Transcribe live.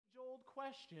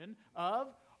question of,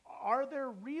 are there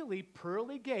really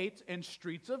pearly gates and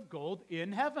streets of gold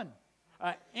in heaven?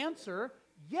 Answer,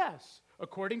 yes.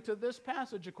 According to this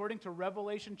passage, according to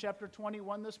Revelation chapter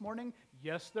 21 this morning,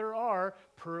 yes, there are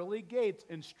pearly gates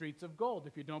and streets of gold.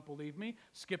 If you don't believe me,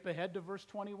 skip ahead to verse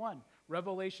 21.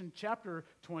 Revelation chapter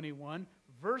 21,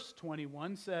 verse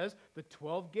 21 says the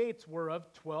 12 gates were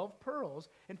of 12 pearls.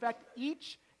 In fact,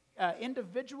 each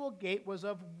individual gate was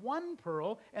of one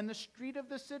pearl, and the street of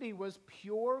the city was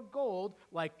pure gold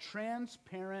like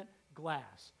transparent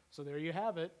glass. So there you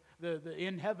have it.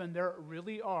 In heaven, there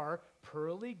really are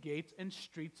pearly gates and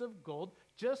streets of gold,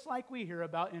 just like we hear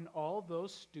about in all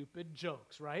those stupid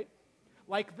jokes, right?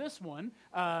 Like this one.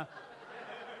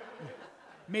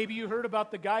 Maybe you heard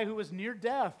about the guy who was near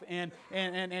death, and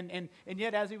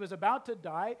yet as he was about to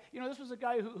die, this was a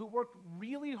guy who worked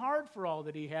really hard for all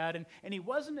that he had, and he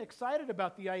wasn't excited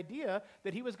about the idea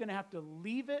that he was going to have to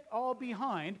leave it all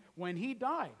behind when he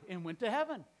died and went to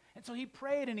heaven. And so he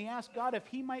prayed and he asked God if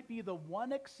he might be the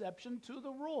one exception to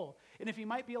the rule, and if he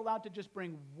might be allowed to just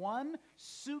bring one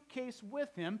suitcase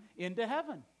with him into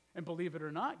heaven. And believe it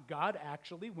or not, God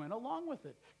actually went along with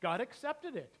it. God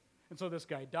accepted it. And so this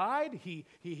guy died. He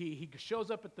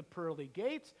shows up at the pearly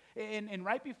gates, and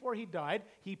right before he died,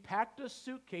 he packed a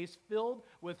suitcase filled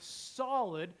with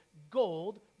solid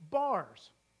gold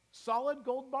bars. Solid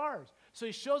gold bars. So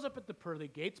he shows up at the pearly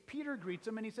gates. Peter greets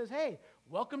him and he says, "Hey,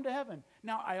 welcome to heaven.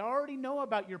 Now, I already know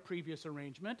about your previous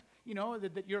arrangement,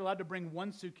 that you're allowed to bring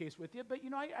one suitcase with you, but,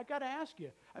 I got to ask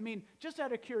you. Just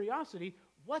out of curiosity,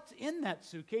 what's in that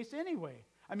suitcase anyway?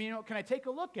 Can I take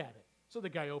a look at it?" So the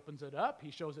guy opens it up,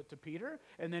 he shows it to Peter,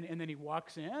 and then he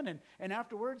walks in, and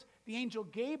afterwards, the angel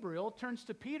Gabriel turns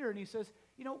to Peter and he says,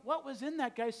 "What was in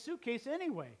that guy's suitcase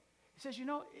anyway?" He says,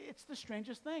 "It's the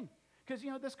strangest thing. Because,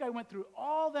 this guy went through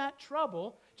all that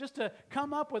trouble just to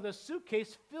come up with a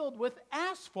suitcase filled with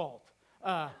asphalt.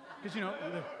 Because,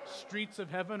 the streets of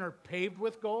heaven are paved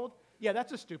with gold." Yeah,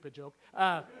 that's a stupid joke.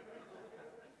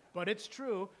 But it's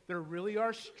true. There really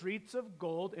are streets of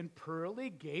gold and pearly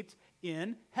gates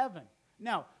in heaven.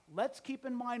 Now, let's keep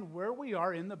in mind where we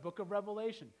are in the book of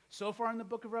Revelation. So far in the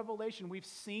book of Revelation, we've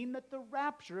seen that the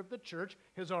rapture of the church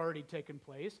has already taken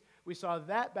place. We saw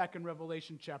that back in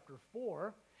Revelation chapter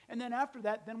 4. And then after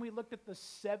that, then we looked at the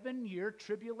 7-year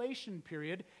tribulation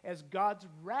period as God's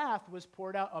wrath was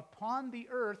poured out upon the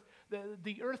earth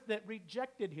that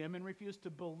rejected him and refused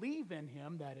to believe in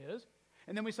him, that is.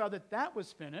 And then we saw that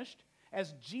was finished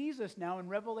as Jesus now in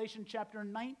Revelation chapter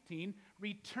 19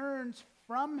 returns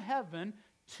from heaven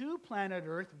to planet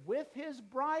Earth with his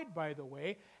bride, by the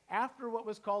way, after what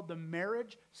was called the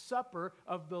marriage supper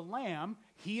of the Lamb.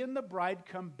 He and the bride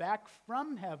come back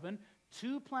from heaven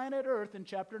to planet Earth in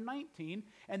chapter 19,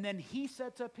 and then he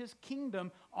sets up his kingdom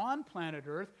on planet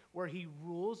Earth where he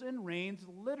rules and reigns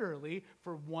literally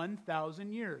for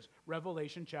 1,000 years,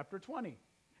 Revelation chapter 20.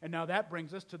 And now that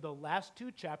brings us to the last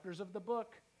 2 chapters of the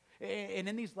book. And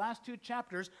in these last 2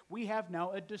 chapters, we have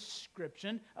now a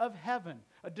description of heaven,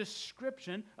 a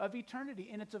description of eternity,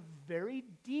 and it's a very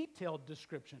detailed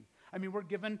description. We're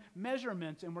given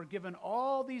measurements and we're given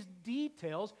all these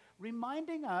details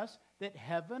reminding us that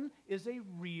heaven is a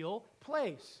real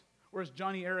place. Or as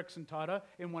Johnny Erickson Tada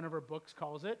in one of her books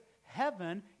calls it,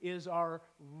 heaven is our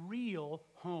real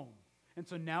home. And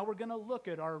so now we're going to look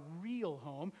at our real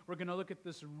home. We're going to look at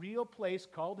this real place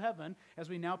called heaven as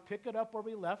we now pick it up where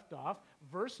we left off,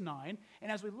 verse 9.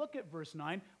 And as we look at verse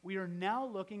 9, we are now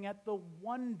looking at the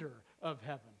wonder of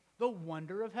heaven. The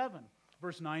wonder of heaven.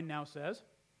 Verse 9 now says,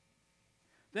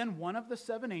 "Then one of the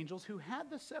 7 angels who had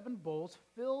the 7 bowls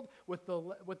filled with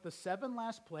the 7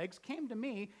 last plagues came to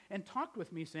me and talked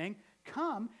with me, saying,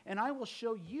 'Come, and I will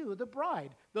show you the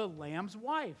bride, the Lamb's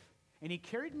wife.' And he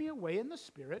carried me away in the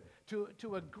Spirit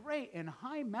to a great and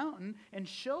high mountain and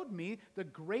showed me the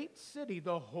great city,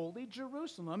 the holy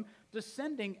Jerusalem,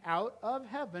 descending out of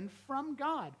heaven from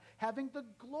God, having the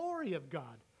glory of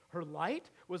God. Her light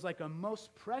was like a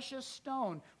most precious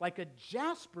stone, like a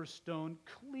jasper stone,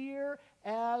 clear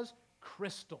as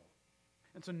crystal."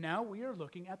 And so now we are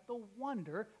looking at the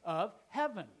wonder of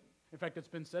heaven. In fact, it's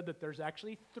been said that there's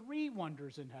actually 3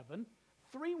 wonders in heaven.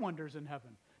 3 wonders in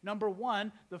heaven. Number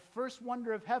 1, the first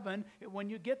wonder of heaven, when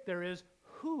you get there, is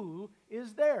who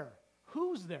is there?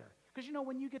 Who's there? Because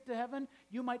when you get to heaven,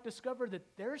 you might discover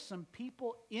that there's some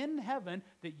people in heaven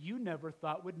that you never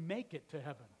thought would make it to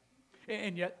heaven.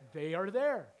 And yet they are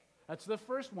there. That's the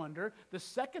first wonder. The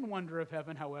second wonder of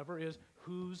heaven, however, is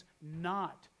who's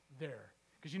not there.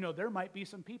 Because there might be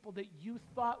some people that you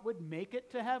thought would make it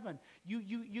to heaven.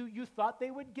 You thought they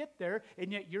would get there,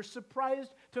 and yet you're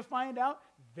surprised to find out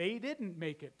they didn't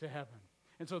make it to heaven.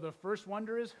 And so the first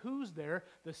wonder is who's there.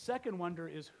 The second wonder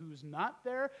is who's not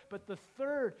there. But the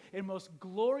third and most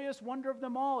glorious wonder of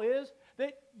them all is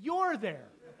that you're there.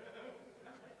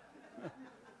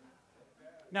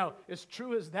 Now, as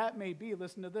true as that may be,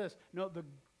 listen to this. No, the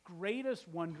greatest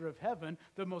wonder of heaven,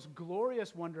 the most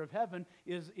glorious wonder of heaven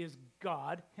is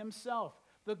God himself,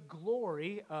 the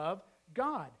glory of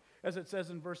God. As it says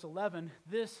in verse 11,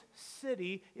 this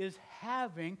city is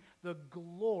having the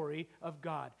glory of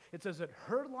God. It says that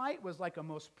her light was like a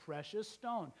most precious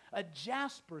stone, a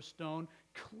jasper stone,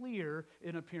 clear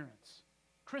in appearance,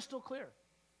 crystal clear.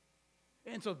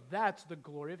 And so that's the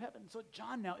glory of heaven. So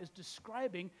John now is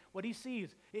describing what he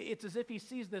sees. It's as if he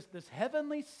sees this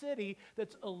heavenly city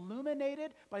that's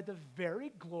illuminated by the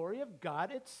very glory of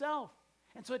God itself.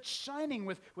 And so it's shining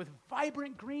with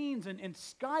vibrant greens and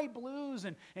sky blues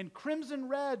and crimson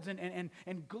reds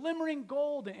and glimmering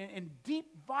gold and deep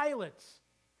violets.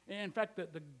 And in fact,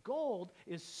 the gold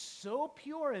is so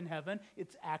pure in heaven,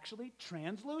 it's actually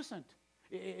translucent.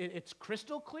 It's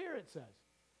crystal clear, it says.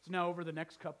 So now over the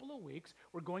next couple of weeks,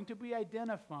 we're going to be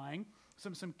identifying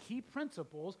some key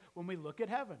principles when we look at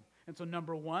heaven. And so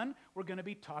number one, we're going to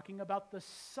be talking about the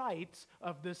sights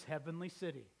of this heavenly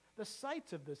city. The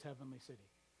sights of this heavenly city.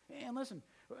 And listen,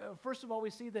 first of all, we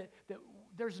see that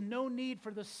there's no need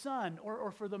for the sun or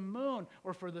for the moon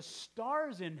or for the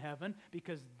stars in heaven,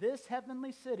 because this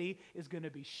heavenly city is going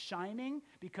to be shining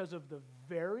because of the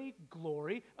very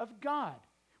glory of God.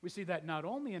 We see that not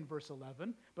only in verse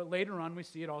 11, but later on we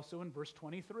see it also in verse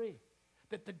 23.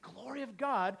 That the glory of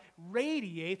God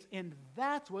radiates, and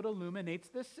that's what illuminates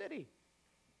this city.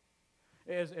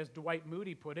 As Dwight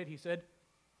Moody put it, he said,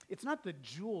 it's not the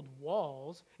jeweled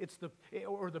walls,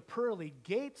 or the pearly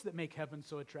gates that make heaven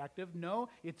so attractive. No,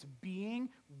 it's being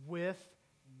with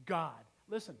God.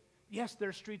 Listen, yes, there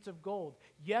are streets of gold.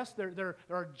 Yes, there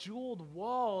are jeweled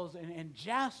walls and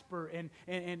jasper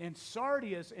and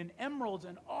sardius and emeralds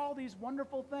and all these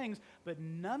wonderful things, but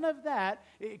none of that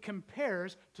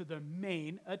compares to the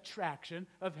main attraction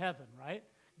of heaven, right?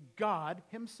 God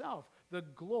himself, the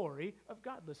glory of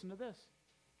God. Listen to this.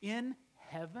 In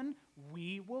heaven,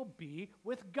 we will be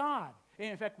with God.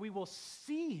 And in fact, we will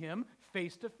see him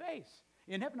face to face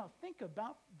in heaven. Now, think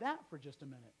about that for just a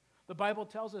minute. The Bible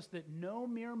tells us that no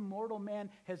mere mortal man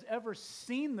has ever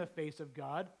seen the face of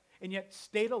God and yet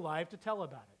stayed alive to tell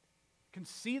about it. Can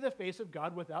see the face of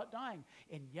God without dying.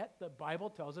 And yet the Bible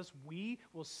tells us we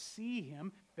will see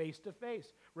him face to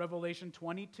face. Revelation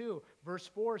 22, verse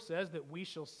 4 says that we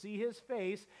shall see his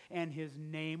face and his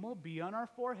name will be on our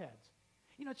foreheads.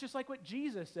 You know, it's just like what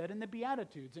Jesus said in the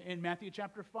Beatitudes in Matthew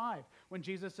chapter 5, when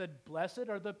Jesus said, "Blessed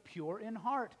are the pure in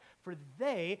heart, for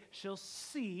they shall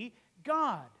see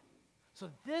God."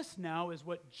 So this now is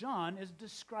what John is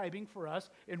describing for us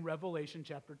in Revelation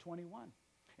chapter 21.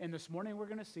 And this morning we're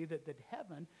going to see that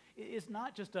heaven is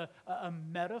not just a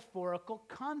metaphorical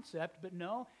concept, but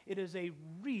no, it is a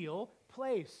real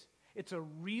place. It's a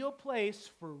real place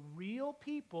for real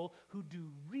people who do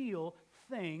real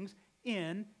things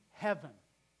in heaven.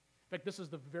 In fact, this is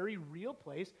the very real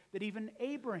place that even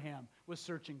Abraham was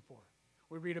searching for.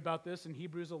 We read about this in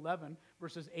Hebrews 11,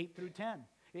 verses 8 through 10.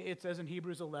 It says in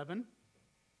Hebrews 11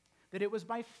 that it was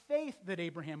by faith that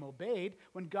Abraham obeyed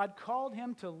when God called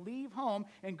him to leave home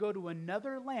and go to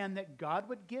another land that God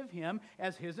would give him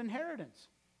as his inheritance.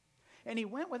 And he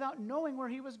went without knowing where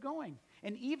he was going.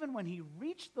 And even when he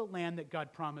reached the land that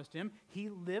God promised him, he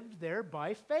lived there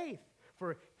by faith.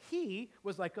 For he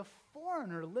was like a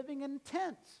foreigner living in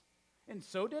tents. And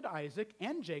so did Isaac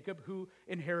and Jacob, who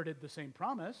inherited the same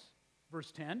promise.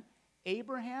 Verse 10,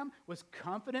 Abraham was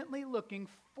confidently looking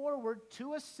forward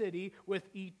to a city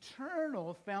with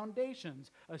eternal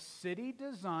foundations, a city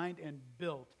designed and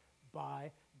built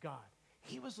by God.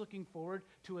 He was looking forward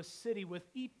to a city with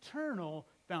eternal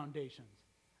foundations.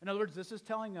 In other words, this is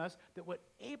telling us that what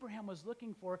Abraham was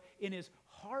looking for in his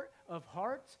heart of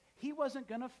hearts, he wasn't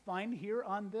going to find here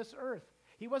on this earth.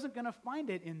 He wasn't going to find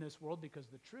it in this world, because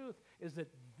the truth is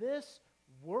that this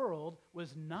world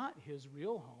was not his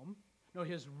real home. No,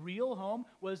 his real home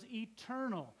was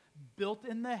eternal, built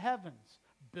in the heavens,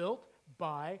 built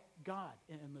by God.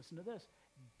 And listen to this.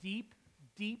 Deep,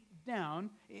 deep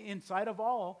down inside of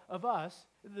all of us,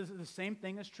 the same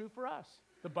thing is true for us.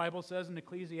 The Bible says in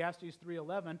Ecclesiastes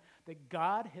 3:11 that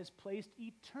God has placed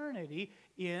eternity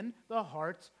in the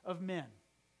hearts of men.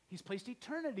 He's placed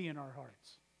eternity in our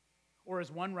hearts. Or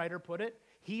as one writer put it,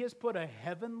 he has put a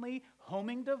heavenly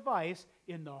homing device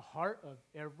in the heart of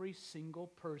every single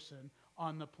person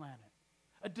on the planet.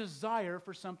 A desire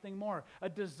for something more, a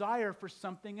desire for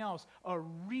something else, a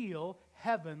real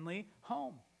heavenly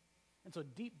home. And so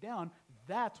deep down,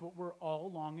 that's what we're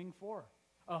all longing for.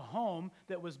 a home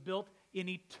that was built in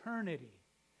eternity,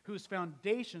 whose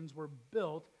foundations were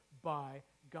built by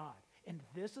God. And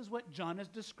this is what John is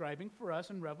describing for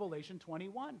us in Revelation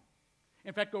 21.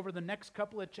 In fact, over the next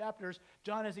couple of chapters,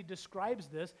 John, as he describes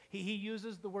this, he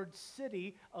uses the word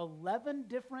city 11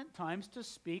 different times to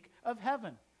speak of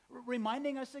heaven,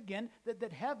 reminding us again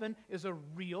that heaven is a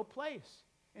real place.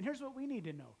 And here's what we need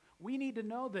to know. We need to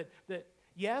know that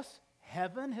yes,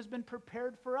 heaven has been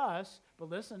prepared for us, but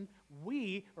listen,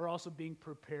 we are also being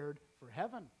prepared for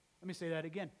heaven. Let me say that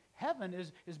again. Heaven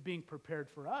is being prepared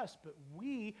for us, but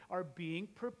we are being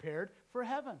prepared for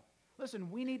heaven.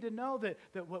 Listen, we need to know that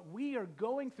what we are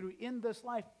going through in this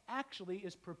life actually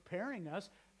is preparing us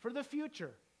for the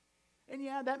future. And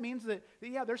yeah, that means that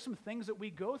there's some things that we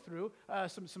go through,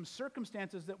 some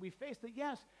circumstances that we face that,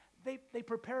 yes, they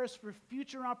prepare us for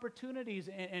future opportunities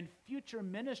and future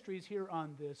ministries here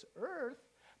on this earth,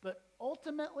 but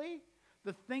ultimately,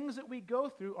 the things that we go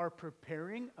through are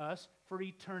preparing us for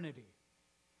eternity.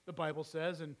 The Bible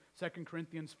says in 2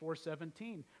 Corinthians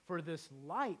 4:17, for this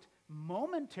light,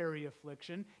 momentary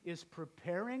affliction is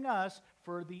preparing us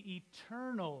for the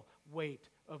eternal weight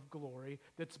of glory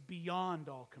that's beyond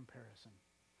all comparison.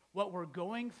 What we're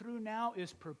going through now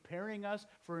is preparing us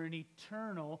for an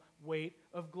eternal weight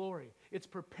of glory. It's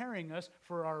preparing us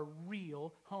for our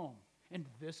real home. And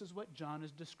this is what John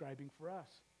is describing for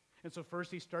us. And so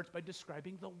first he starts by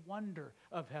describing the wonder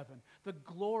of heaven, the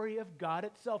glory of God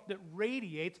itself that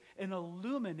radiates and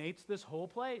illuminates this whole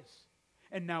place.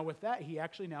 And now with that, he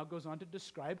actually now goes on to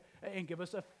describe and give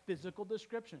us a physical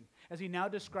description, as he now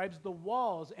describes the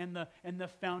walls and the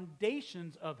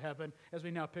foundations of heaven, as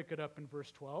we now pick it up in verse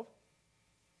 12.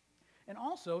 And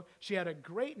also, she had a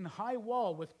great and high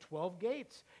wall with 12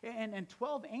 gates, and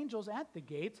 12 angels at the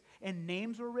gates, and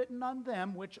names were written on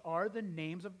them, which are the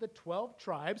names of the 12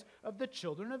 tribes of the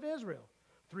children of Israel.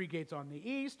 3 gates on the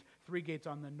east, 3 gates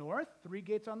on the north, 3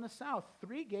 gates on the south,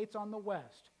 3 gates on the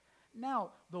west.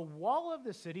 Now, the wall of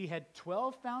the city had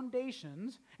 12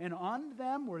 foundations, and on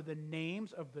them were the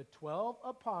names of the 12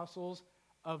 apostles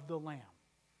of the Lamb.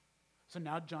 So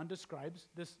now John describes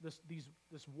this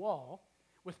wall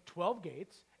with 12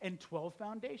 gates and 12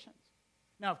 foundations.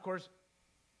 Now, of course,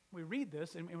 we read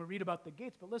this and we read about the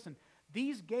gates, but listen,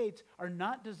 these gates are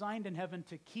not designed in heaven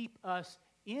to keep us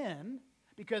in,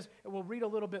 because we'll read a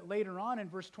little bit later on in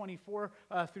verse 24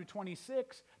 through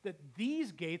 26 that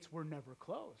these gates were never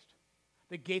closed.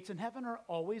 The gates in heaven are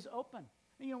always open.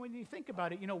 And, when you think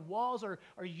about it, walls are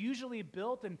usually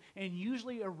built and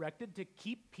usually erected to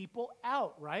keep people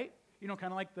out, right? Kind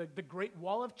of like the Great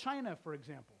Wall of China, for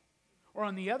example. Or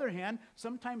on the other hand,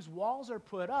 sometimes walls are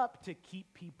put up to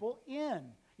keep people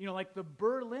in. Like the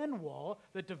Berlin Wall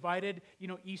that divided,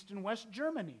 East and West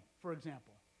Germany, for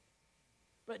example.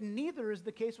 But neither is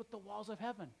the case with the walls of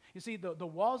heaven. You see, the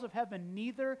walls of heaven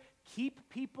neither keep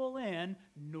people in,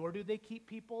 nor do they keep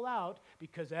people out,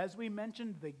 because as we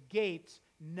mentioned, the gates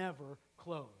never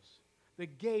close. The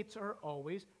gates are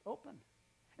always open.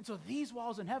 And so these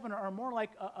walls in heaven are more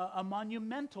like a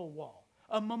monumental wall,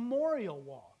 a memorial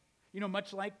wall.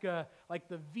 Much like the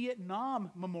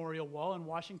Vietnam Memorial Wall in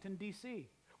Washington, D.C.,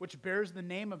 which bears the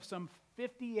name of some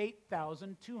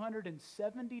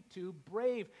 58,272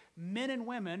 brave men and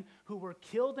women who were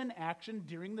killed in action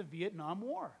during the Vietnam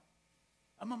War.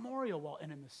 A memorial wall.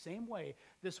 And in the same way,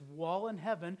 this wall in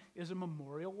heaven is a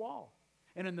memorial wall.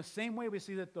 And in the same way, we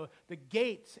see that the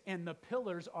gates and the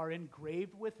pillars are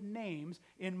engraved with names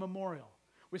in memorial.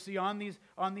 We see on these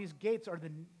gates are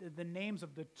the names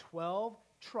of the 12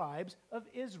 tribes of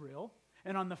Israel,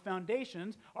 and on the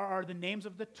foundations are the names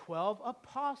of the 12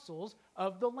 apostles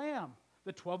of the Lamb,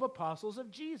 the 12 apostles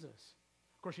of Jesus.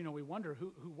 Of course, we wonder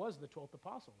who was the 12th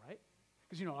apostle, right?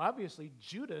 Because, obviously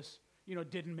Judas,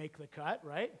 didn't make the cut,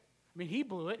 right? I mean, he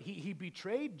blew it. He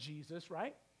betrayed Jesus,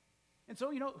 right? And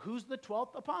so, who's the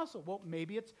 12th apostle? Well,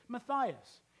 maybe it's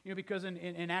Matthias. Because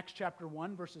in Acts chapter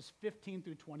 1, verses 15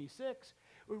 through 26,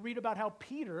 we read about how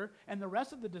Peter and the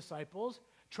rest of the disciples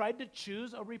tried to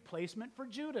choose a replacement for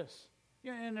Judas.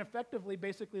 And effectively,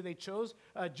 basically, they chose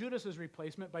Judas's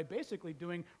replacement by basically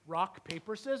doing rock,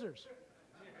 paper, scissors.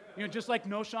 Just like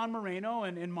Noshan Moreno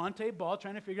and Monte Ball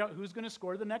trying to figure out who's going to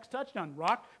score the next touchdown.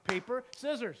 Rock, paper,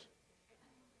 scissors.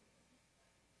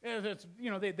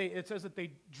 It says that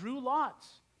they drew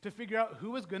lots to figure out who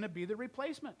was going to be the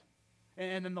replacement.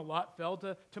 And then the lot fell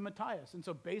to Matthias. And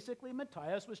so basically,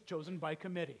 Matthias was chosen by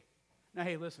committee. Now,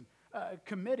 hey, listen,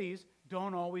 committees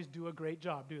don't always do a great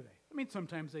job, do they? I mean,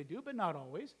 sometimes they do, but not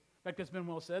always. In fact, it's been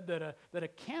well said that a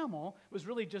camel was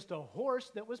really just a horse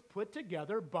that was put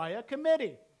together by a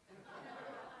committee.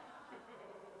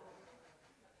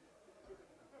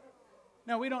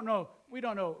 Now, we don't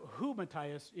know who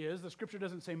Matthias is. The scripture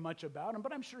doesn't say much about him,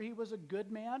 but I'm sure he was a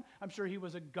good man. I'm sure he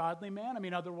was a godly man. I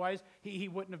mean, otherwise, he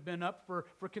wouldn't have been up for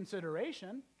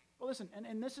consideration. Well, listen,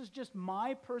 and this is just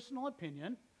my personal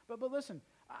opinion, but listen,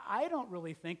 I don't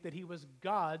really think that he was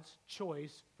God's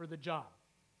choice for the job.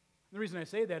 The reason I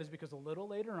say that is because a little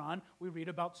later on, we read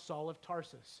about Saul of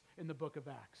Tarsus in the book of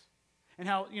Acts. And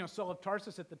how, Saul of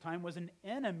Tarsus at the time was an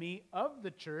enemy of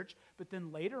the church, but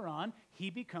then later on, he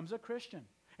becomes a Christian.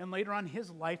 And later on,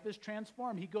 his life is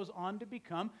transformed. He goes on to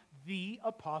become the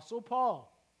Apostle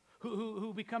Paul,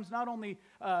 who becomes not only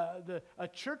a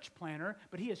church planner,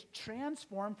 but he is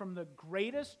transformed from the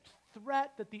greatest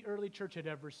threat that the early church had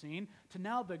ever seen to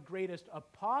now the greatest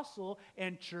apostle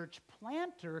and church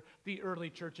planter the early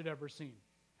church had ever seen.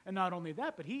 And not only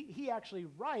that, but he actually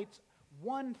writes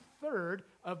 1/3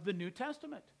 of the New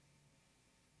Testament.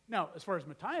 Now, as far as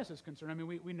Matthias is concerned, I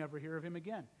mean, we never hear of him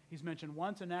again. He's mentioned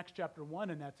once in Acts chapter 1,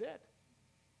 and that's it.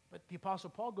 But the Apostle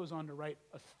Paul goes on to write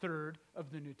 1/3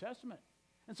 of the New Testament.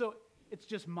 And so it's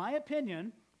just my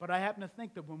opinion, but I happen to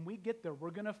think that when we get there,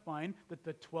 we're going to find that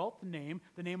the 12th name,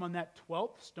 the name on that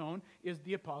 12th stone, is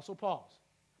the Apostle Paul's.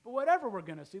 But whatever we're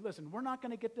going to see, listen, we're not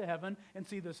going to get to heaven and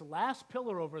see this last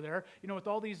pillar over there, with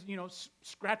all these,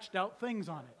 scratched out things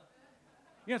on it.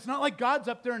 It's not like God's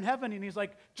up there in heaven and he's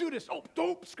like, Judas, oh,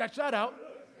 dope, scratch that out.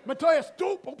 Matthias,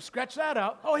 dope, oh, scratch that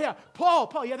out. Oh, yeah, Paul,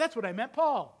 yeah, that's what I meant,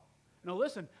 Paul. No,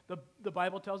 listen, the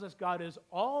Bible tells us God is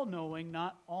all-knowing,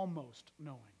 not almost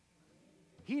knowing.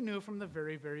 He knew from the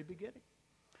very, very beginning.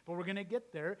 But we're going to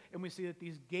get there, and we see that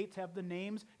these gates have the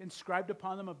names inscribed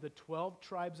upon them of the 12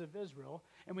 tribes of Israel,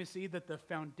 and we see that the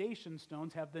foundation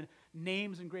stones have the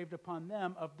names engraved upon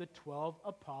them of the 12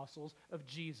 apostles of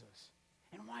Jesus.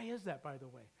 And why is that, by the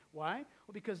way? Why?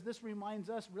 Well, because this reminds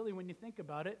us, really, when you think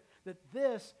about it, that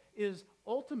this is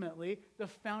ultimately the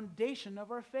foundation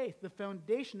of our faith, the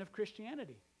foundation of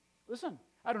Christianity. Listen,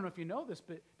 I don't know if you know this,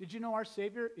 but did you know our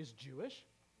Savior is Jewish?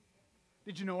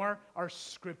 Did you know our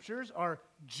scriptures are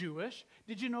Jewish?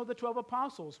 Did you know the 12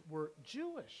 apostles were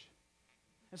Jewish?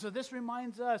 And so this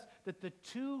reminds us that the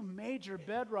two major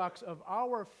bedrocks of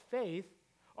our faith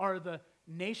are the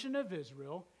nation of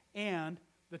Israel and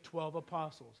the 12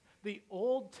 apostles, the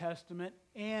Old Testament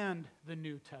and the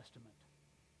New Testament.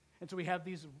 And so we have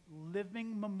these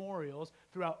living memorials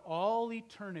throughout all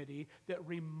eternity that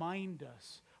remind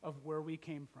us of where we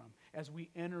came from as we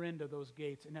enter into those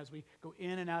gates and as we go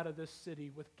in and out of this city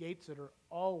with gates that are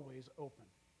always open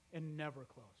and never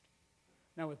closed.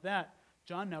 Now with that,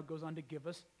 John now goes on to give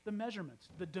us the measurements,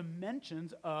 the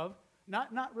dimensions of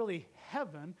not really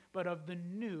heaven, but of the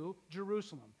new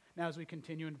Jerusalem. Now as we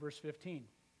continue in verse 15,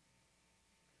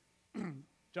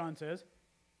 John says,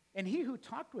 "And he who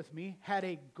talked with me had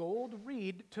a gold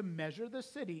reed to measure the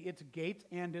city, its gates,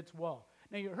 and its wall."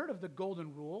 Now, you heard of the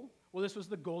golden rule? Well, this was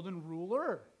the golden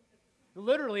ruler. He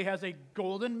literally has a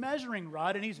golden measuring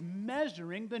rod, and he's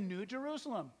measuring the new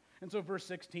Jerusalem. And so verse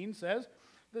 16 says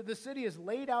that the city is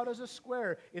laid out as a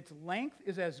square. Its length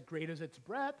is as great as its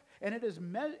breadth, and it is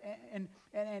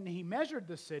and he measured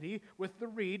the city with the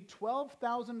reed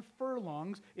 12,000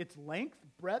 furlongs. Its length,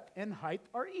 breadth, and height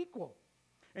are equal.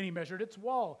 And he measured its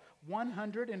wall,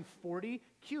 140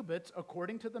 cubits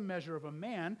according to the measure of a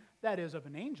man, that is, of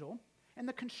an angel. And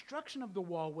the construction of the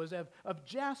wall was of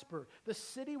jasper. The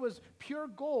city was pure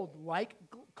gold, like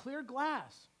clear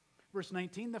glass. Verse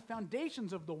 19, the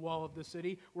foundations of the wall of the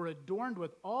city were adorned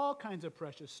with all kinds of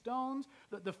precious stones.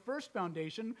 The first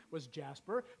foundation was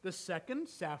jasper, the second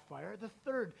sapphire, the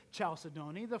third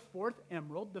chalcedony, the fourth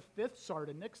emerald, the fifth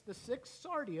sardonyx, the sixth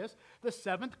sardius, the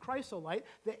seventh chrysolite,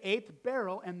 the eighth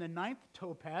beryl, and the ninth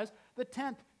topaz, the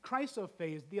 10th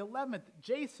chrysoprase, the 11th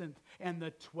jacinth, and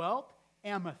the 12th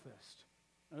amethyst.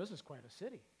 Now, this is quite a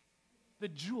city, the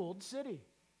jeweled city.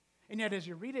 And yet, as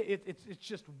you read it, it's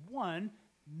just one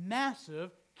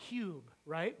massive cube,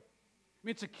 right? I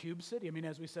mean, it's a cube city. I mean,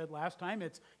 as we said last time,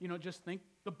 it's, just think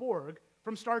the Borg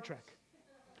from Star Trek.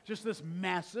 Just this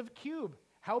massive cube.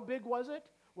 How big was it?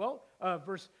 Well,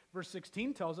 verse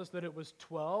 16 tells us that it was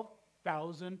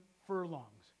 12,000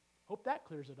 furlongs. Hope that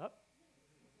clears it up.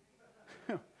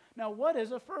 Now, what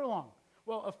is a furlong?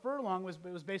 Well, a furlong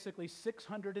was basically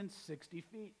 660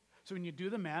 feet. So when you do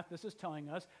the math, this is telling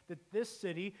us that this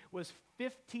city was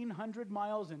 1,500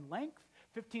 miles in length,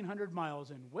 1,500 miles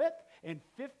in width, and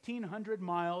 1,500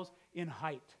 miles in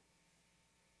height.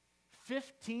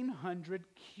 1,500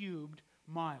 cubed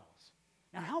miles.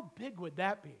 Now, how big would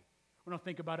that be? We don't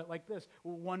think about it like this.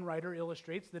 One writer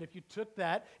illustrates that if you took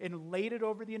that and laid it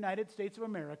over the United States of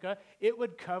America, it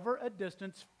would cover a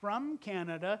distance from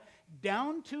Canada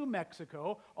down to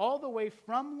Mexico, all the way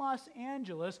from Los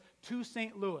Angeles to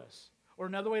St. Louis. Or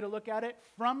another way to look at it,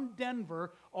 from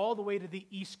Denver all the way to the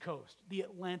East Coast, the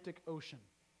Atlantic Ocean.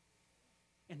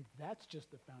 And that's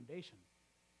just the foundation.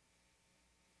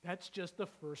 That's just the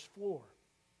first floor.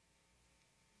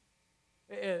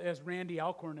 As Randy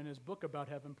Alcorn in his book about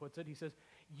heaven puts it, he says,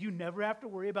 you never have to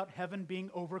worry about heaven being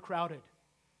overcrowded.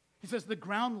 He says the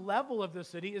ground level of the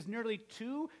city is nearly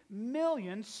 2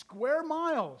 million square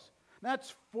miles.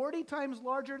 That's 40 times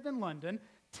larger than London,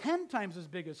 10 times as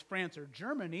big as France or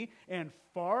Germany, and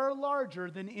far larger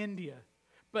than India.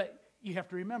 But you have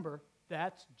to remember,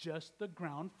 that's just the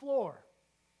ground floor.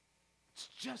 It's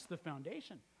just the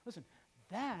foundation. Listen,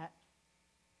 that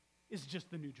is just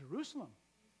the New Jerusalem.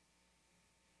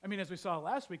 I mean, as we saw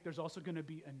last week, there's also going to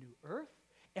be a new earth,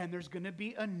 and there's going to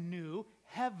be a new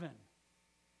heaven.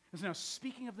 And so now,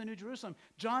 speaking of the New Jerusalem,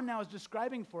 John now is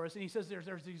describing for us, and he says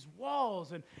there's these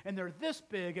walls, and they're this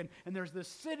big, and there's this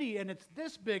city, and it's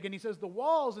this big, and he says the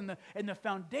walls and the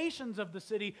foundations of the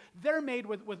city, they're made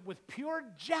with pure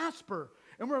jasper.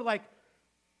 And we're like,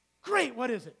 great,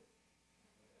 what is it?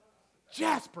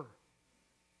 Jasper.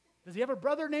 Does he have a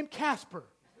brother named Casper?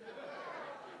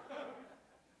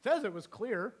 Says it was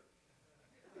clear.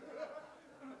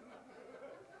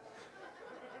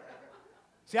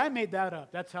 See, I made that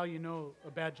up. That's how you know a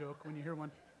bad joke when you hear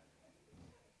one.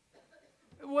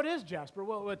 What is jasper?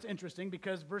 Well, it's interesting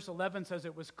because verse 11 says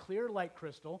it was clear like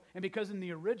crystal, and because in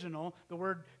the original, the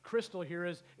word crystal here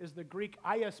is the Greek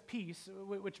iaspis,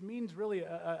 which means really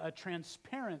a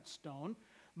transparent stone.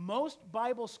 Most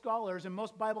Bible scholars and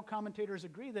most Bible commentators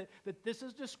agree that this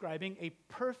is describing a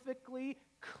perfectly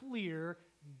clear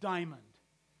diamond.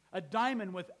 A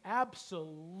diamond with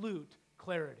absolute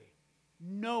clarity.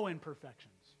 No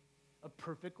imperfections. A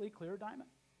perfectly clear diamond.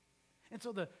 And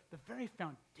so the very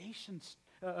foundations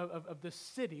of the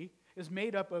city is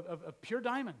made up of pure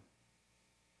diamond.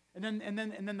 And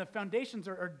then the foundations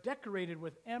are decorated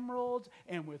with emeralds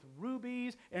and with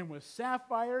rubies and with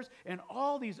sapphires and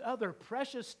all these other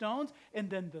precious stones. And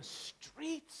then the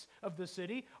streets of the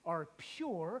city are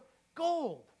pure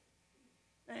gold.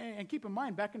 And keep in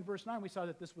mind, back in verse 9, we saw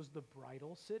that this was the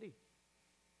bridal city.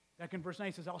 Back in verse 9,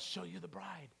 he says, I'll show you the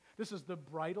bride. This is the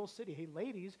bridal city. Hey,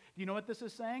 ladies, do you know what this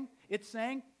is saying? It's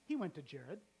saying he went to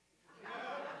Jared.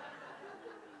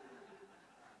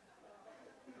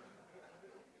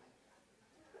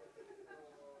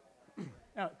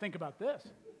 Now, think about this.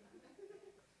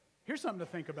 Here's something to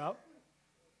think about.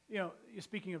 You know,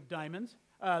 speaking of diamonds,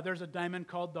 there's a diamond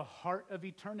called the Heart of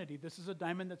Eternity. This is a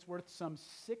diamond that's worth some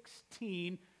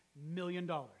 $16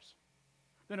 million.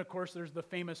 Then, of course, there's the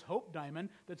famous Hope diamond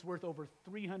that's worth over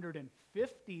 $350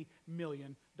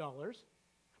 million.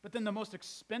 But then the most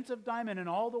expensive diamond in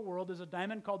all the world is a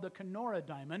diamond called the Kenora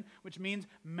diamond, which means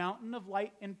mountain of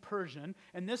light in Persian.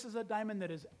 And this is a diamond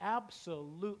that is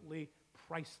absolutely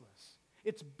priceless.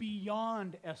 It's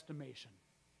beyond estimation.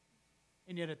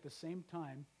 And yet at the same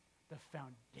time, the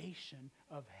foundation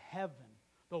of heaven,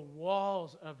 the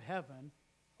walls of heaven,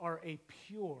 are a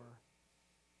pure,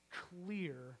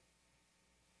 clear,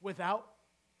 without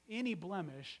any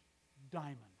blemish,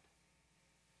 diamond.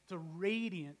 It's a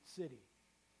radiant city.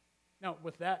 Now,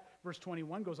 with that, verse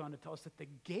 21 goes on to tell us that the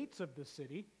gates of the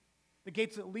city, the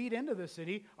gates that lead into the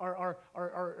city, are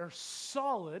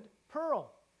solid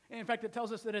pearl. And in fact, it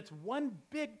tells us that it's one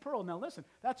big pearl. Now listen,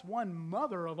 that's one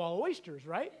mother of all oysters,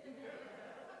 right?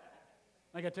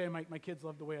 I got to tell you, my kids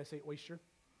love the way I say oyster.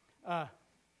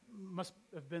 Must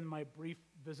have been my brief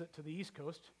visit to the East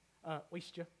Coast.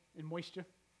 Oyster and moisture.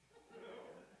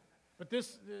 But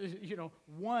this,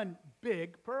 one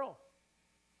big pearl.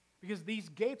 Because these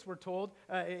gates were told,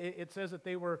 it says that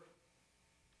they were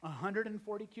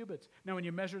 140 cubits. Now, when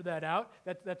you measure that out,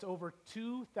 that's over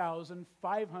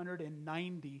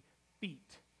 2,590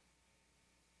 feet.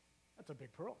 That's a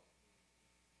big pearl.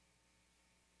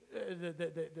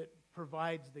 That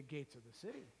provides the gates of the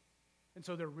city. And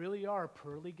so there really are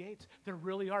pearly gates. There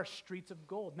really are streets of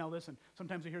gold. Now, listen,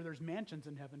 sometimes we hear there's mansions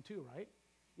in heaven too, right?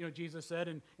 You know, Jesus said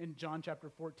in John chapter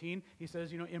 14, he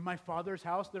says, in my Father's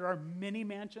house there are many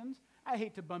mansions. I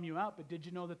hate to bum you out, but did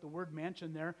you know that the word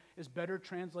mansion there is better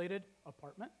translated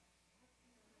apartment?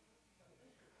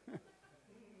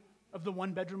 Of the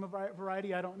one-bedroom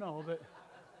variety, I don't know, but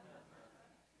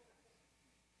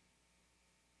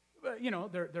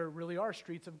there really are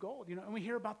streets of gold, and we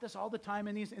hear about this all the time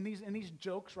in these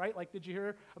jokes, right? Like, did you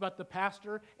hear about the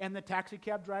pastor and the taxi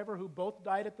cab driver who both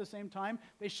died at the same time?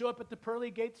 They show up at the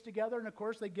pearly gates together, and of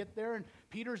course they get there, and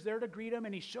Peter's there to greet them,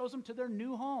 and he shows them to their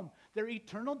new home, their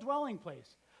eternal dwelling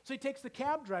place. So he takes the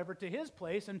cab driver to his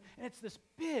place, and it's this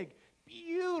big,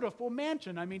 beautiful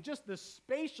mansion. I mean, just this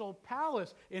spatial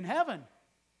palace in heaven.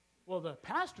 Well, the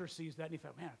pastor sees that, and he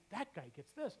thought, man, if that guy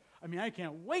gets this, I mean, I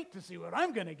can't wait to see what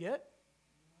I'm going to get.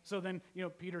 So then,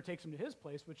 Peter takes him to his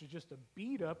place, which is just a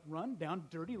beat-up, run-down,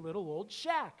 dirty little old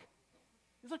shack.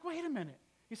 He's like, wait a minute.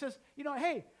 He says,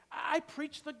 hey, I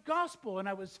preached the gospel, and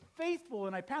I was faithful,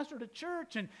 and I pastored a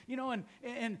church, and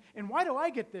why do I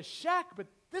get this shack? But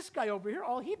this guy over here,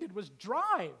 all he did was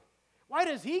drive. Why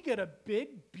does he get a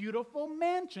big, beautiful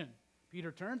mansion?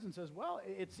 Peter turns and says, well,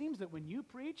 it seems that when you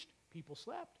preached, people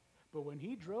slept. But when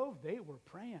he drove, they were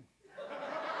praying.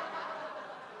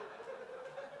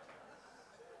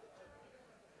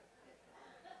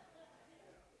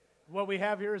 What we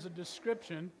have here is a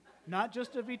description, not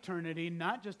just of eternity,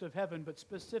 not just of heaven, but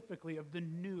specifically of the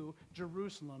new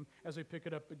Jerusalem, as we pick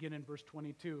it up again in verse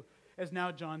 22. As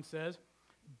now John says,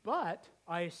 but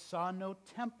I saw no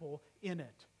temple in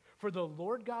it, for the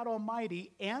Lord God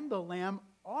Almighty and the Lamb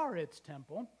are its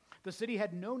temple. The city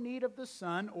had no need of the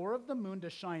sun or of the moon to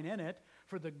shine in it,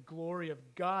 for the glory of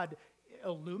God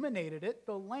illuminated it.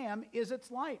 The Lamb is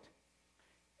its light.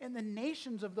 And the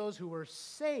nations of those who are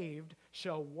saved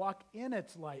shall walk in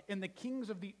its light, and the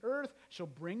kings of the earth shall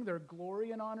bring their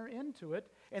glory and honor into it,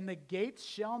 and the gates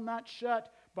shall not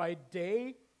shut by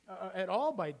day, at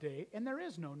all by day, and there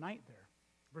is no night there.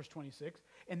 Verse 26,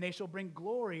 and they shall bring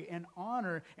glory and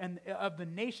honor and of the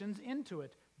nations into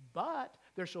it, but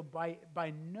there shall by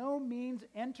no means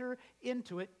enter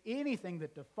into it anything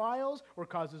that defiles or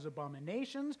causes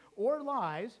abominations or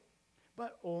lies,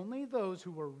 but only those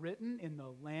who were written in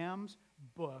the Lamb's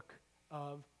book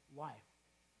of life.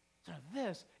 So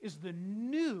this is the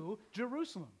new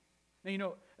Jerusalem.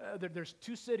 Now, there's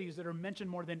two cities that are mentioned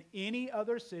more than any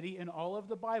other city in all of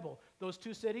the Bible. Those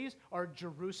two cities are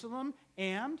Jerusalem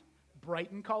and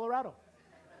Brighton, Colorado.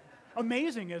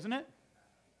 Amazing, isn't it?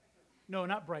 No,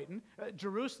 not Brighton.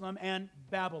 Jerusalem and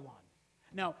Babylon.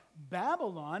 Now,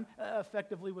 Babylon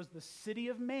effectively was the city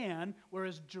of man,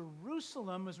 whereas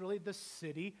Jerusalem was really the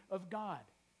city of God.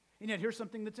 And yet, here's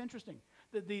something that's interesting.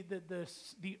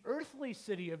 The earthly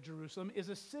city of Jerusalem is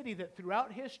a city that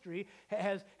throughout history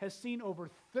has seen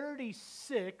over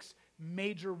 36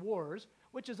 major wars,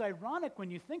 which is ironic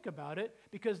when you think about it,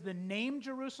 because the name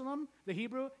Jerusalem, the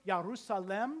Hebrew,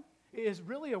 Jerusalem, is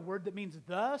really a word that means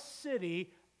the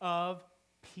city of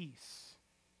peace.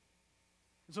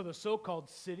 So the so-called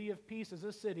city of peace is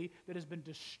a city that has been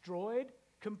destroyed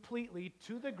completely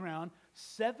to the ground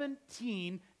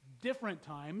 17 different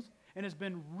times and has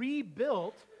been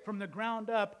rebuilt from the ground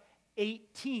up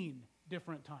 18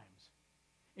 different times.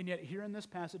 And yet here in this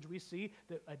passage we see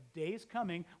that a day is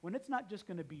coming when it's not just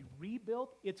going to be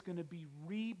rebuilt, it's going to be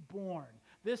reborn.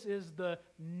 This is the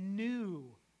new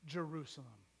Jerusalem.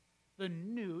 The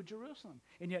new Jerusalem.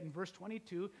 And yet in verse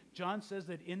 22, John says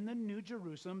that in the new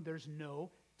Jerusalem there's no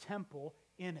temple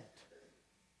in it.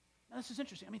 Now this is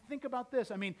interesting. I mean, think about this.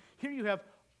 I mean, here you have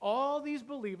all these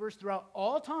believers throughout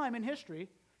all time in history,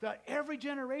 throughout every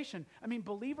generation. I mean,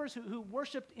 believers who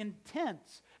worshiped in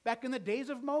tents back in the days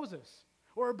of Moses,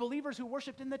 or believers who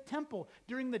worshiped in the temple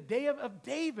during the day of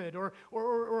David, or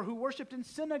who worshiped in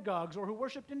synagogues, or who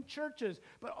worshiped in churches.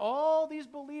 But all these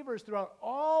believers throughout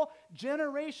all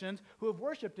generations who have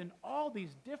worshiped in all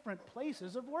these different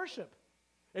places of worship.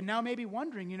 And now maybe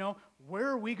wondering, where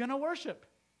are we going to worship?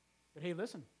 But hey,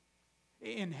 listen,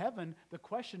 in heaven, the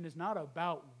question is not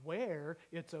about where,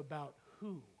 it's about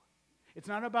who. It's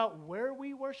not about where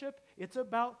we worship, it's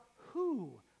about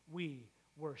who we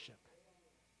worship.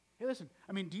 Hey, listen,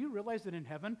 I mean, do you realize that in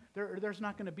heaven, there's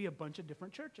not going to be a bunch of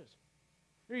different churches?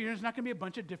 There's not going to be a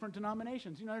bunch of different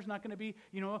denominations. There's not going to be,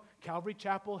 Calvary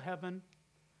Chapel, Heaven,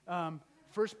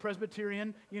 First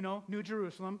Presbyterian, New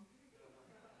Jerusalem.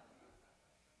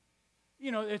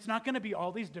 It's not going to be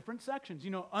all these different sections.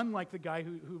 Unlike the guy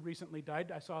who recently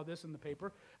died. I saw this in the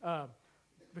paper,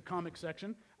 the comic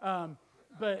section.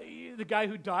 But the guy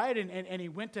who died and he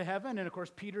went to heaven, and of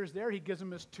course Peter's there. He gives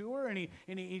him his tour, and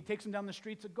he takes him down the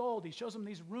streets of gold. He shows him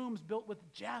these rooms built with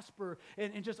jasper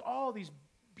and just all these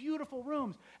beautiful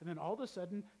rooms. And then all of a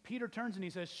sudden, Peter turns and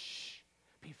he says, shh,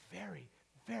 be very,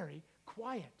 very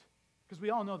quiet. Because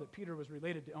we all know that Peter was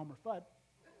related to Elmer Fudd.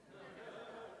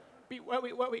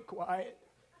 Wait, quiet.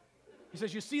 He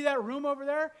says, you see that room over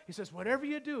there? He says, whatever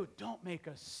you do, don't make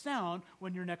a sound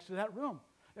when you're next to that room.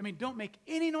 I mean, don't make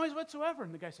any noise whatsoever.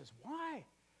 And the guy says, why?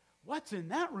 What's in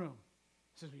that room?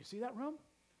 He says, well, you see that room?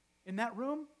 In that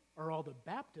room are all the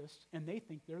Baptists, and they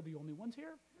think they're the only ones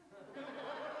here.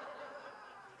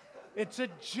 It's a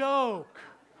joke.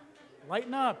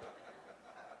 Lighten up.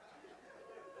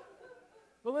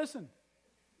 But listen,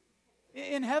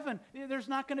 in heaven, there's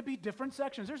not going to be different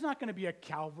sections. There's not going to be a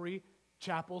Calvary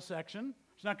Chapel section.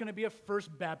 There's not going to be a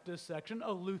First Baptist section,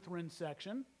 a Lutheran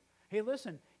section. Hey,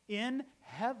 listen, in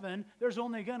heaven, there's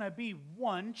only going to be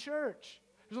one church.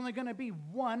 There's only going to be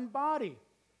one body.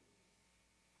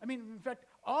 I mean, in fact,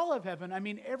 all of heaven, I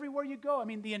mean, everywhere you go, I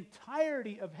mean, the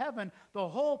entirety of heaven, the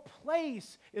whole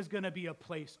place is going to be a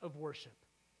place of worship.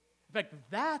 In fact,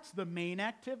 that's the main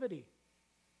activity.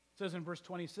 It says in verse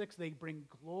 26, they bring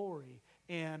glory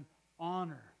and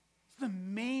honor. It's the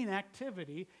main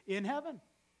activity in heaven.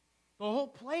 The whole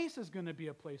place is going to be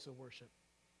a place of worship.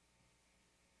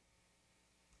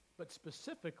 But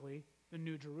specifically, the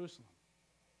New Jerusalem.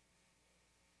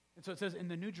 And so it says in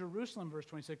the New Jerusalem, verse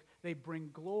 26, they bring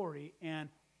glory and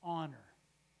honor.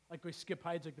 Like Skip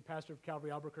Heitzig, the pastor of Calvary,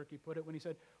 Albuquerque, put it when he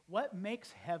said, what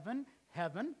makes heaven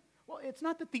heaven? Well, it's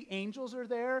not that the angels are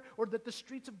there or that the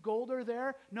streets of gold are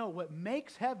there. No, what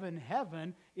makes heaven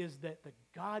heaven is that the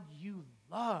God you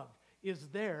love is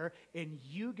there and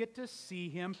you get to see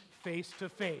him face to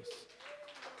face.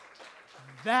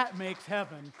 That makes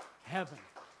heaven heaven.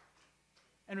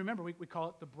 And remember, we call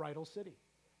it the bridal city.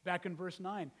 Back in verse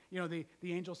 9, the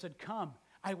angel said, come,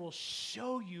 I will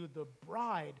show you the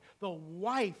bride, the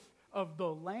wife of the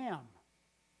Lamb.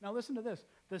 Now listen to this.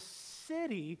 The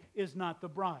city is not the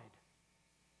bride.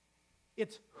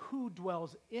 It's who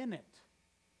dwells in it.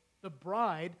 The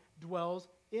bride dwells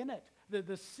in it.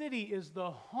 The city is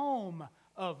the home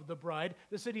of the bride.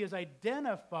 The city is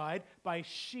identified by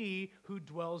she who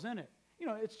dwells in it.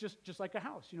 It's just like a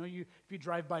house. If you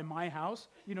drive by my house,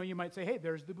 you might say, hey,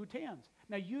 there's the Boutans.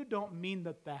 Now, you don't mean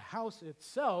that the house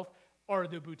itself are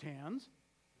the Boutans.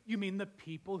 You mean the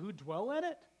people who dwell in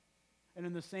it. And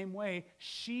in the same way,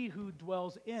 she who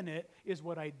dwells in it is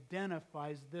what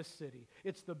identifies this city.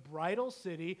 It's the bridal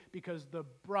city because the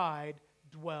bride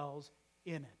dwells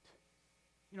in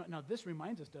it. Now this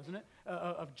reminds us, doesn't it,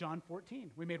 of John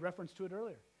 14. We made reference to it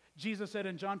earlier. Jesus said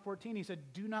in John 14, he said,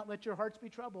 do not let your hearts be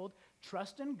troubled.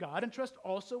 Trust in God and trust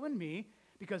also in me,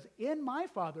 because in my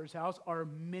Father's house are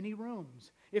many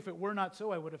rooms. If it were not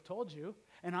so, I would have told you.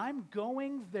 And I'm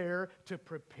going there to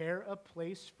prepare a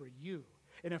place for you.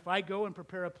 And if I go and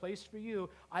prepare a place for you,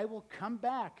 I will come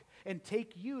back and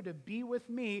take you to be with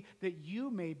me, that you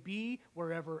may be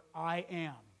wherever I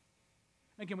am.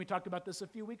 Again, we talked about this a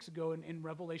few weeks ago in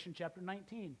Revelation chapter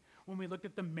 19, when we looked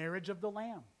at the marriage of the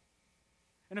Lamb.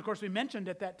 And of course, we mentioned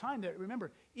at that time that,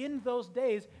 remember, in those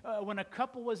days, when a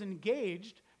couple was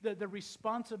engaged, the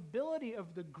responsibility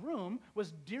of the groom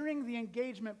was during the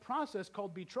engagement process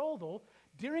called betrothal.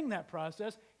 During that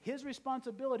process, his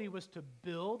responsibility was to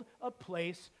build a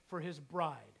place for his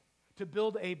bride, to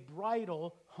build a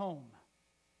bridal home.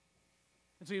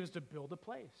 And so he was to build a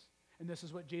place. And this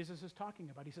is what Jesus is talking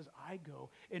about. He says, I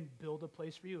go and build a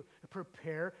place for you,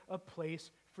 prepare a place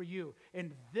for you.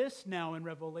 And this now in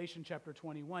Revelation chapter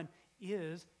 21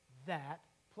 is that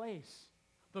place,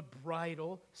 the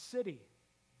bridal city.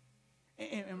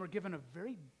 And we're given a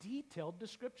very detailed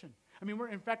description. I mean, we're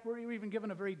even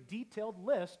given a very detailed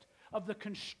list of the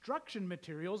construction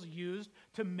materials used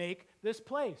to make this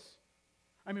place.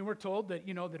 I mean, we're told that,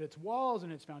 that its walls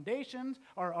and its foundations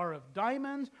are of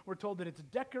diamonds. We're told that it's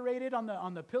decorated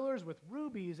on the pillars with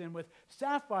rubies and with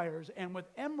sapphires and with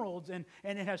emeralds, and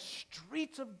it has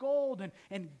streets of gold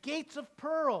and gates of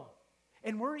pearl.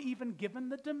 And we're even given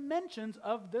the dimensions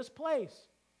of this place.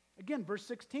 Again, verse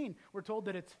 16, we're told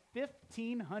that it's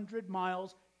 1,500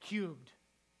 miles cubed.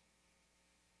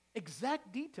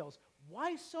 Exact details.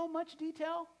 Why so much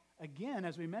detail? Again,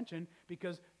 as we mentioned,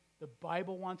 because the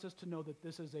Bible wants us to know that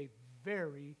this is a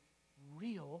very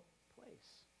real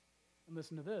place. And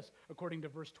listen to this. According to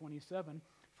verse 27,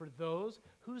 for those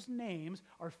whose names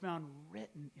are found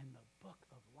written in the book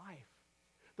of life,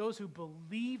 those who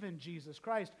believe in Jesus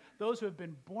Christ, those who have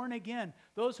been born again,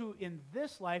 those who in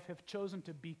this life have chosen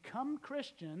to become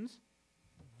Christians,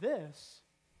 this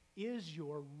is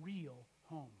your real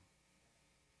home,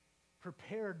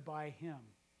 prepared by Him,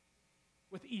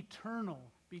 with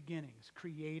eternal beginnings,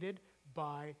 created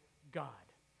by God.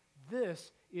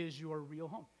 This is your real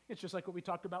home. It's just like what we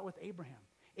talked about with Abraham.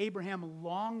 Abraham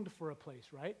longed for a place,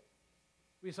 right?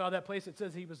 We saw that place. It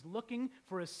says he was looking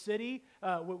for a city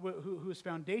whose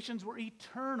foundations were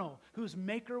eternal, whose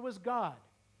maker was God.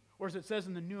 Or as it says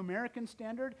in the New American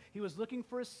Standard, he was looking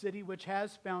for a city which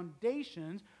has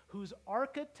foundations, whose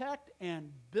architect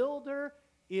and builder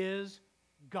is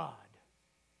God.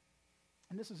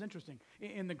 And this is interesting.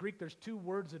 In the Greek, there's two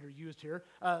words that are used here.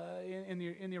 In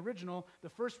the original, the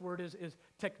first word is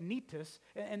teknitis,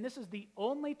 and this is the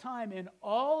only time in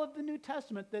all of the New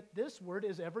Testament that this word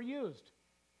is ever used.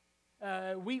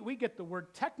 We get the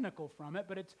word technical from it,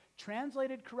 but it's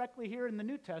translated correctly here in the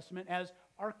New Testament as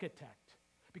architect,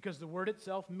 because the word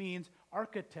itself means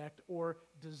architect or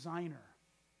designer.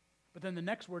 But then the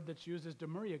next word that's used is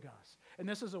demuriagos. And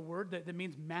this is a word that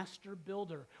means master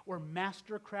builder or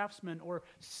master craftsman or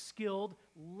skilled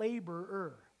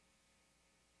laborer.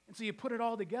 And so you put it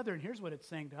all together, and here's what it's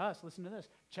saying to us. Listen to this.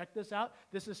 Check this out.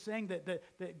 This is saying that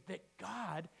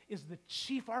God is the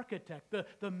chief architect,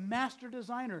 the master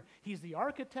designer. He's the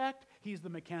architect. He's the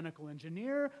mechanical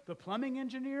engineer, the plumbing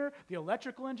engineer, the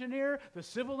electrical engineer, the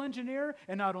civil engineer.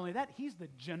 And not only that, he's the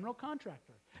general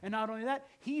contractor. And not only that,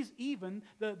 he's even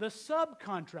the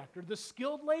subcontractor, the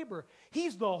skilled labor.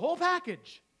 He's the whole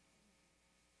package,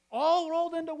 all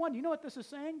rolled into one. You know what this is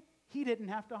saying? He didn't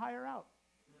have to hire out.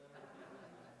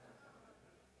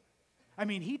 I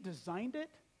mean, he designed it,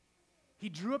 he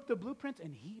drew up the blueprints,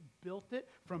 and he built it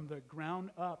from the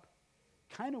ground up.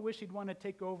 Kind of wish he'd want to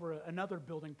take over another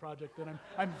building project that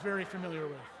I'm very familiar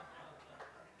with.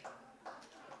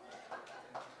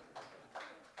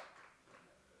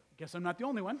 Guess I'm not the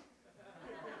only one. In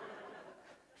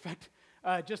fact,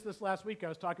 just this last week, I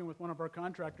was talking with one of our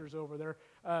contractors over there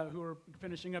who were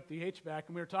finishing up the HVAC,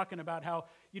 and we were talking about how,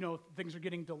 things are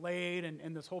getting delayed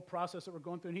and this whole process that we're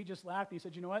going through, and he just laughed. He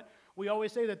said, you know what? We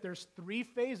always say that there's 3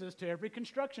 phases to every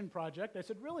construction project. I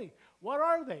said, really? What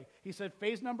are they? He said,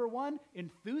 phase number 1,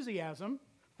 enthusiasm.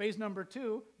 Phase number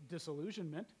 2,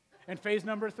 disillusionment. And phase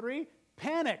number 3,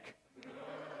 panic.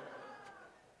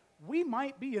 We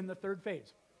might be in the 3rd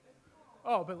phase.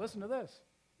 Oh, but listen to this.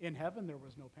 In heaven, there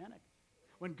was no panic.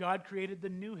 When God created the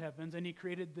new heavens and he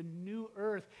created the new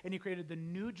earth and he created the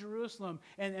new Jerusalem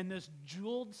and this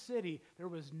jeweled city, there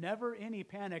was never any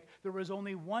panic. There was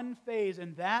only one phase,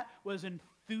 and that was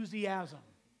enthusiasm.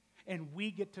 And we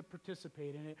get to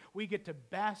participate in it. We get to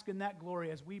bask in that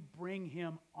glory as we bring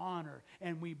him honor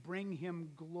and we bring him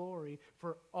glory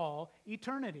for all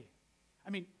eternity.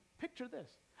 I mean, picture this.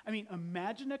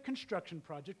 Imagine a construction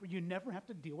project where you never have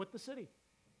to deal with the city.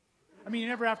 You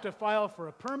never have to file for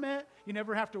a permit. You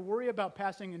never have to worry about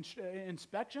passing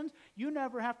inspections. You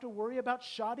never have to worry about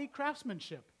shoddy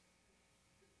craftsmanship.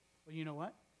 Well, you know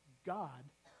what? God,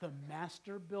 the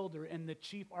master builder and the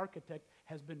chief architect,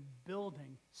 has been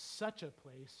building such a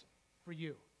place for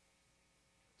you.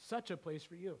 Such a place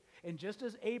for you. And just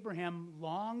as Abraham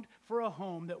longed for a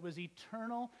home that was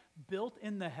eternal, built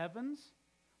in the heavens,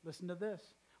 listen to this.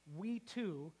 We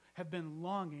too have been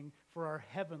longing for our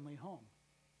heavenly home.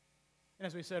 And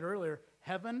as we said earlier,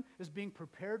 heaven is being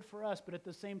prepared for us, but at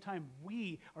the same time,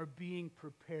 we are being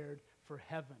prepared for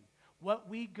heaven. What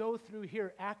we go through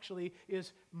here actually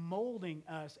is molding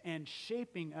us and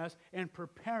shaping us and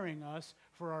preparing us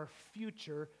for our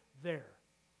future there.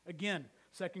 Again,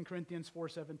 2 Corinthians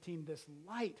 4:17, this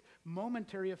light,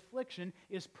 momentary affliction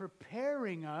is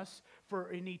preparing us for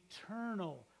an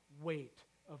eternal weight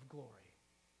of glory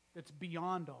that's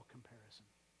beyond all comparison.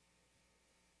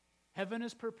 Heaven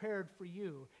is prepared for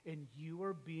you, and you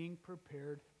are being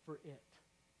prepared for it.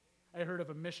 I heard of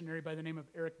a missionary by the name of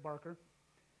Eric Barker,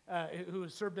 who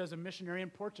served as a missionary in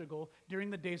Portugal during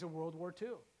the days of World War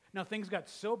II. Now, things got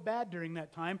so bad during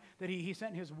that time that he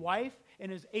sent his wife and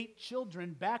his 8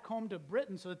 children back home to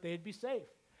Britain so that they'd be safe.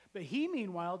 But he,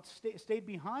 meanwhile, stayed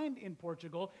behind in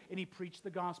Portugal, and he preached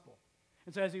the gospel.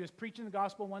 And so as he was preaching the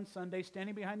gospel one Sunday,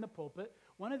 standing behind the pulpit,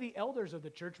 one of the elders of the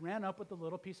church ran up with a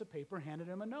little piece of paper, handed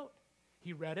him a note.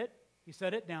 He read it, he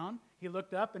set it down, he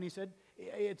looked up, and he said,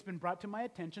 it's been brought to my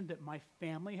attention that my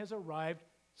family has arrived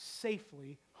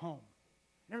safely home.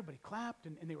 And everybody clapped,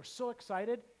 and they were so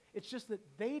excited. It's just that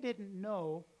they didn't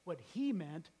know what he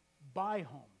meant by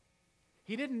home.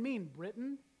 He didn't mean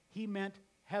Britain, he meant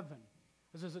heaven.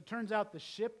 Because as it turns out, the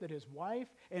ship that his wife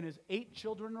and his 8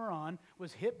 children were on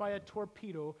was hit by a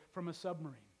torpedo from a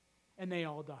submarine, and they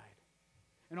all died.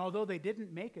 And although they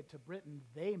didn't make it to Britain,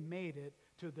 they made it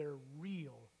to their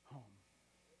real home,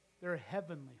 their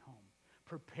heavenly home,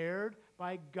 prepared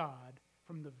by God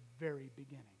from the very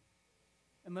beginning.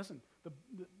 And listen,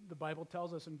 the Bible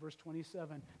tells us in verse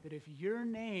 27 that if your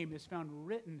name is found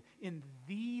written in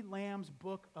the Lamb's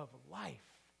book of life,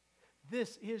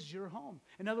 this is your home.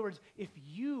 In other words, if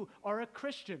you are a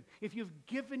Christian, if you've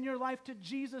given your life to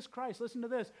Jesus Christ, listen to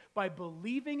this, by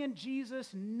believing in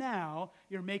Jesus now,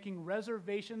 you're making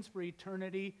reservations for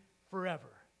eternity forever.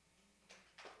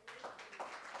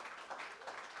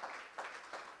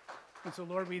 And so,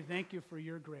 Lord, we thank you for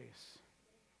your grace.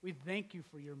 We thank you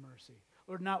for your mercy.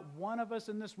 Lord, not one of us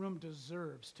in this room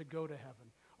deserves to go to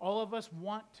heaven. All of us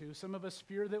want to. Some of us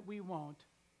fear that we won't.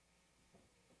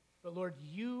 But Lord,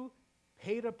 you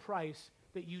paid a price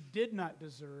that you did not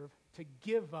deserve to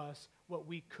give us what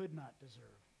we could not deserve.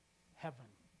 Heaven,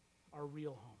 our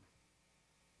real home.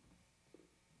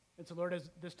 And so, Lord, as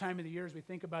this time of the year, as we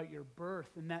think about your birth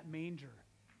in that manger,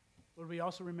 Lord, we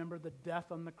also remember the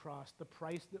death on the cross, the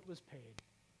price that was paid.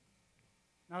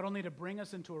 Not only to bring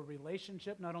us into a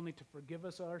relationship, not only to forgive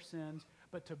us our sins,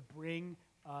 but to bring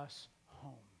us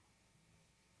home.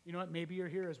 You know what? Maybe you're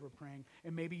here as we're praying,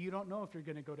 and maybe you don't know if you're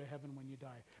going to go to heaven when you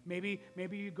die. Maybe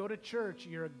you go to church,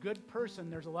 you're a good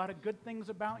person, there's a lot of good things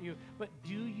about you, but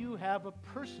do you have a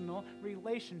personal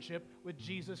relationship with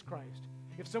Jesus Christ?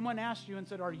 If someone asked you and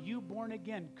said, are you born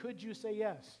again? Could you say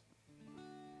yes?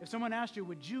 If someone asked you,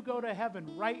 would you go to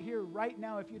heaven right here, right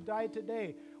now, if you died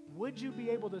today? Would you be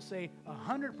able to say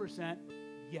 100%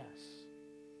 yes?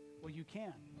 Well, you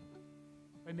can,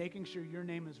 by making sure your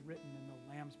name is written in the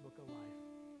Lamb's Book of Life.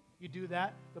 You do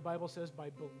that, the Bible says,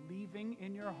 by believing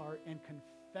in your heart and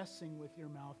confessing with your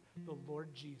mouth the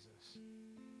Lord Jesus.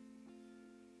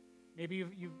 Maybe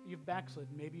you've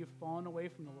backslidden. Maybe you've fallen away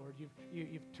from the Lord.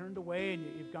 You've turned away and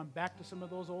you've gone back to some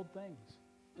of those old things.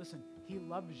 Listen, He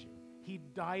loves you. He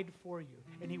died for you,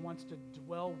 and He wants to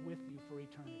dwell with you for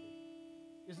eternity.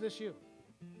 Is this you?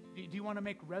 Do you want to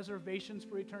make reservations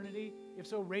for eternity? If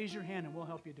so, raise your hand and we'll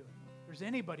help you do it. If there's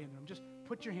anybody in the room, just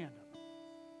put your hand up.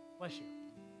 Bless you.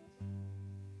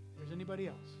 If there's anybody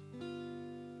else.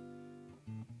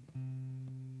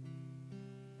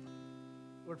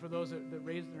 Lord, for those that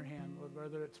raised their hand, Lord,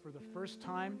 whether it's for the first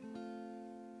time,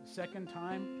 the second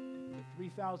time, the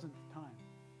 3,000th time,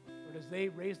 Lord, as they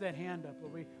raise that hand up,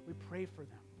 Lord, we pray for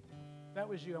them. If that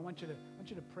was you, I want you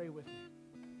to pray with me.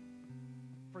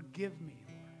 Forgive me,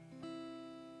 Lord.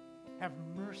 Have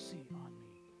mercy on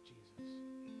me, Jesus.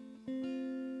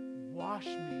 Wash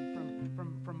me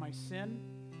from my sin,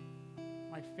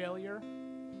 my failure,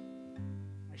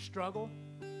 my struggle.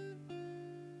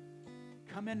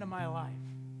 Come into my life.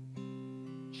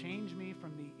 Change me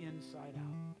from the inside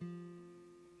out.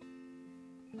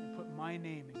 And put my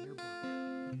name in your book.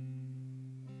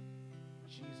 In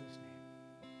Jesus'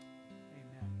 name.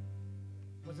 Amen.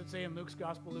 What does it say in Luke's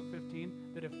Gospel, Luke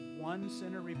 15? That if one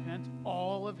sinner repents,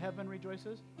 all of heaven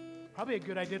rejoices? Probably a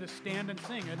good idea to stand and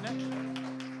sing, isn't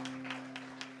it?